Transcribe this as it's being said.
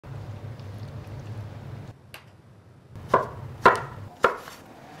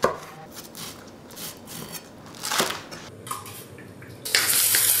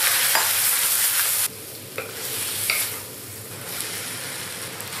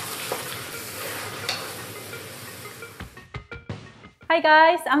Hi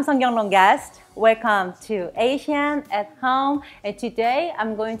guys, I'm Seonkyoung guest. Welcome to Asian at Home, and today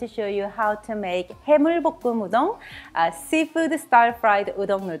I'm going to show you how to make 해물볶음 udon, seafood stir-fried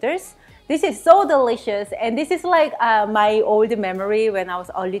udon noodles. This is so delicious, and this is like my old memory when I was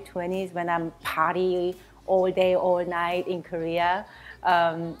early 20s, when I'm party all day, all night in Korea.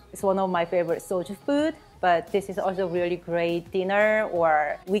 It's one of my favorite soju food. But this is also really great dinner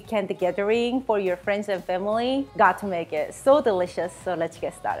or weekend gathering for your friends and family. Got to make it so delicious, so let's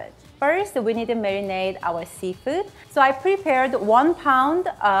get started. First, we need to marinate our seafood. So I prepared 1 pound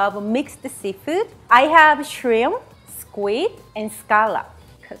of mixed seafood. I have shrimp, squid, and scallop,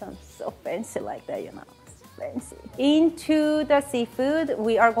 because I'm so fancy like that, you know. Fancy. Into the seafood,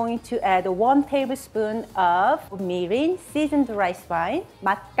 we are going to add 1 tablespoon of mirin, seasoned rice wine,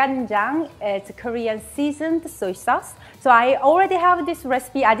 matganjang, it's Korean seasoned soy sauce. So I already have this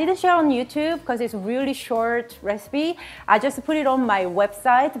recipe. I didn't share on YouTube because it's really short recipe. I just put it on my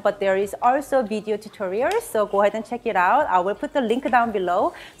website, but there is also video tutorials, so go ahead and check it out. I will put the link down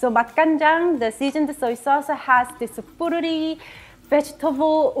below. So matganjang, the seasoned soy sauce, has this fruity,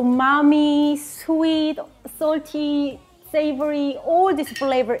 vegetable, umami, sweet, salty, savory, all this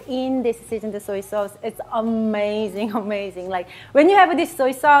flavor in this seasoned soy sauce. It's amazing, amazing. Like when you have this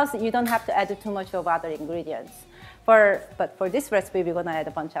soy sauce, you don't have to add too much of other ingredients. But for this recipe, we're gonna add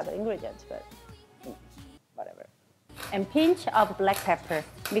a bunch of other ingredients, but whatever. And pinch of black pepper.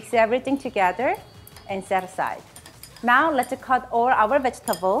 Mix everything together and set aside. Now let's cut all our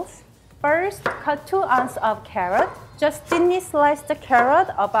vegetables. First, cut 2 ounces of carrot. Just thinly slice the carrot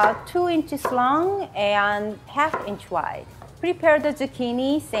about 2 inches long and ½ inch wide. Prepare the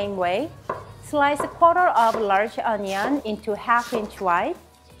zucchini same way. Slice a quarter of large onion into ½ inch wide.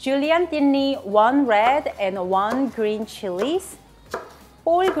 Julienne thinly 1 red and 1 green chilies.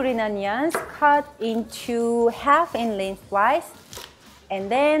 4 green onions cut into ½ inch lengthwise and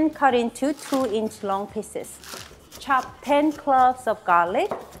then cut into 2-inch long pieces. Chop 10 cloves of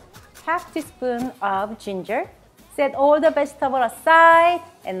garlic. ½ teaspoon of ginger. Set all the vegetables aside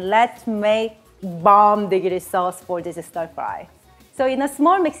and let's make bomb diggity sauce for this stir fry. So in a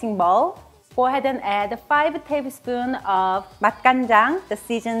small mixing bowl, go ahead and add 5 tablespoons of matganjang, the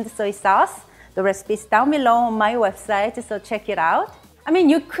seasoned soy sauce. The recipe is down below on my website, so check it out. I mean,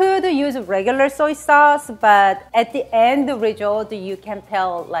 you could use regular soy sauce, but at the end result, you can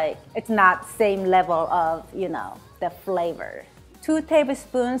tell like it's not same level of, you know, the flavor. 2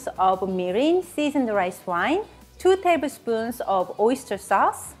 tablespoons of mirin, seasoned rice wine, 2 tablespoons of oyster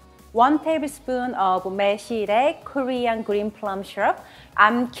sauce, 1 tablespoon of maesilaeck, Korean green plum syrup.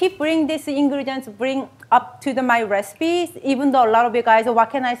 I'm keep bringing these ingredients up to my recipes, even though a lot of you guys, what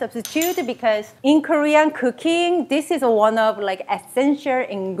can I substitute? Because in Korean cooking, this is one of like essential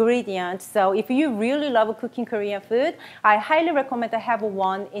ingredients. So if you really love cooking Korean food, I highly recommend to have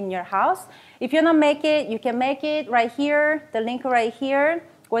one in your house. If you don't make it, you can make it right here, the link right here.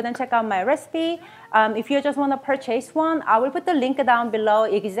 Go ahead and check out my recipe. If you just want to purchase one, I will put the link down below,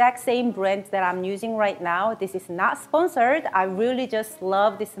 exact same brand that I'm using right now. This is not sponsored. I really just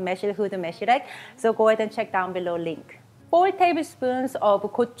love this maesilaeck, so go ahead and check down below link. 4 tablespoons of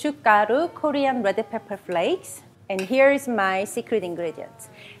gochugaru, Korean red pepper flakes. And here is my secret ingredients.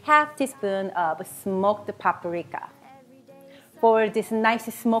 ½ teaspoon of smoked paprika. For this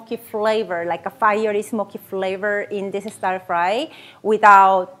nice smoky flavor, like a fiery smoky flavor in this stir fry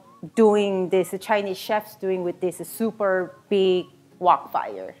without doing this Chinese chefs doing with this super big wok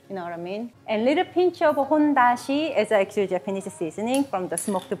fire, you know what I mean? And little pinch of hondashi is actually Japanese seasoning from the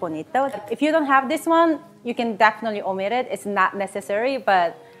smoked bonito. If you don't have this one, you can definitely omit it. It's not necessary,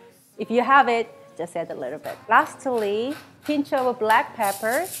 but if you have it, just add a little bit. Lastly, pinch of black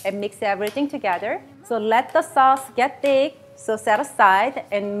pepper and mix everything together. So let the sauce get thick. So set aside,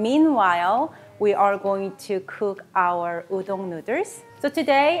 and meanwhile, we are going to cook our udon noodles. So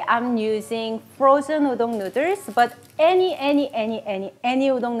today, I'm using frozen udon noodles, but any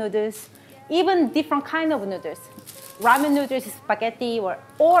udon noodles, even different kind of noodles. Ramen noodles, spaghetti,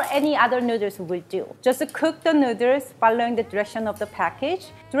 or any other noodles will do. Just cook the noodles following the direction of the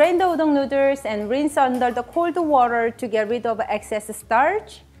package. Drain the udon noodles and rinse under the cold water to get rid of excess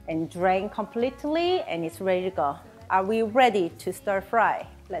starch, and drain completely, and it's ready to go. Are we ready to stir fry?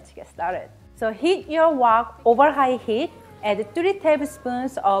 Let's get started. So heat your wok over high heat. Add 3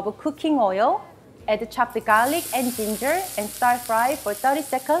 tablespoons of cooking oil. Add chopped garlic and ginger and stir fry for 30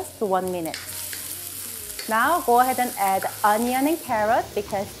 seconds to 1 minute. Now go ahead and add onion and carrot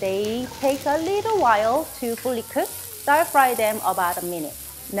because they take a little while to fully cook. Stir fry them about a minute.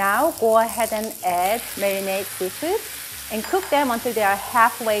 Now go ahead and add marinade seafood and cook them until they are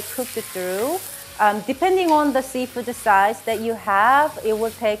halfway cooked through. Depending on the seafood size that you have, it will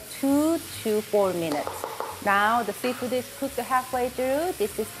take 2 to 4 minutes. Now the seafood is cooked halfway through.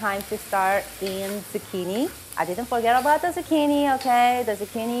 This is time to start in zucchini. I didn't forget about the zucchini, okay? The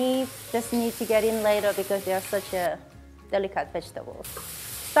zucchini just need to get in later because they are such a delicate vegetables.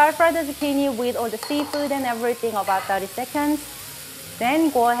 Stir fry the zucchini with all the seafood and everything about 30 seconds. Then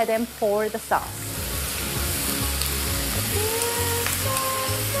go ahead and pour the sauce.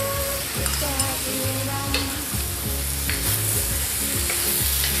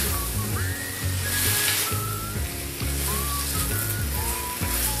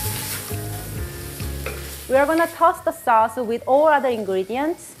 We are gonna toss the sauce with all other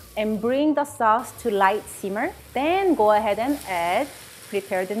ingredients and bring the sauce to light simmer. Then go ahead and add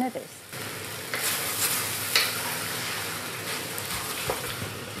prepared noodles.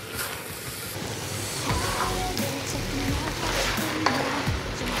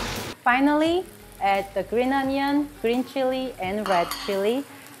 Finally, add the green onion, green chili, and red chili.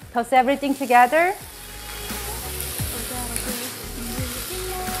 Toss everything together.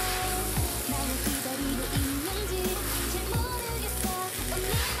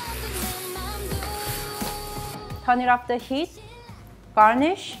 Turn it off the heat.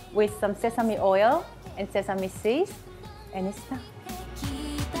 Garnish with some sesame oil and sesame seeds, and it's done.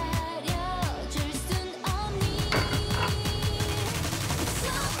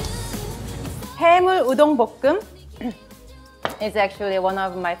 해물 우동 볶음 is actually one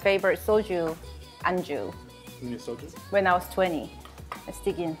of my favorite soju anju. When I was 20, I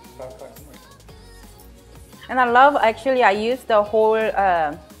stick in. And I love, actually, I use the whole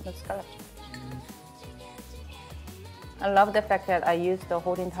scallop. I love the fact that I use the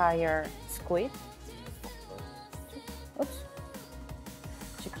whole entire squid. Oops.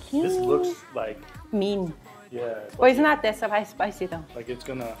 Zucchini. This looks like mean. Yeah. But it's not that spicy though. Like it's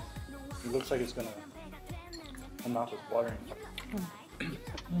gonna. It looks like it's gonna. My mouth is watering.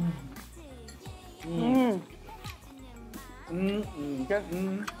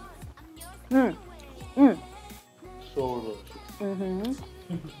 So delicious.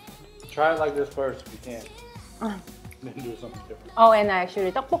 Try it like this first if you can. Then do something different. Oh, and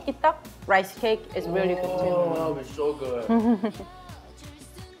actually, tteokbokki rice cake is really good too. Oh, that would be so good.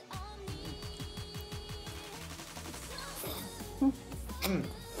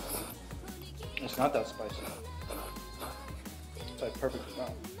 It's not that spicy. It's like perfect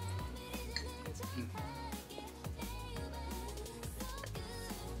amount.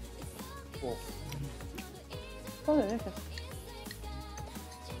 Cool. So delicious.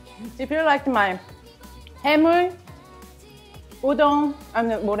 If you like my 해물 우동,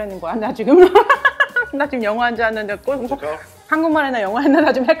 아니 뭐라는 거야? 나 지금 나 지금 영어 한 줄 아는데 한국말이나 영어 했나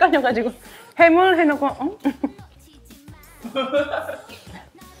나 좀 헷갈려가지고 해물 해놓고 어?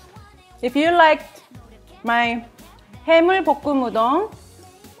 If you liked my 해물 볶음 우동,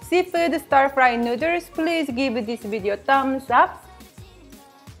 seafood stir-fried noodles, please give this video a thumbs up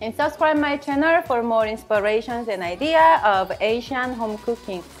and subscribe my channel for more inspirations and ideas of Asian home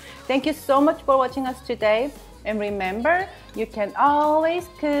cooking. Thank you so much for watching us today. And remember, you can always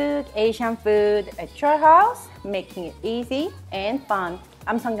cook Asian food at your house, making it easy and fun.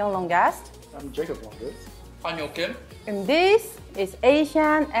 I'm Seonkyoung Longest. I'm Jacob Longest. I'm Kim. And this is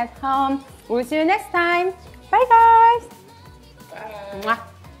Asian at Home. We'll see you next time. Bye guys. Bye.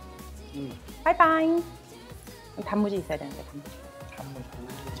 Bye bye. 단무지 있어야 되는데 단무지.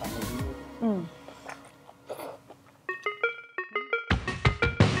 단무지.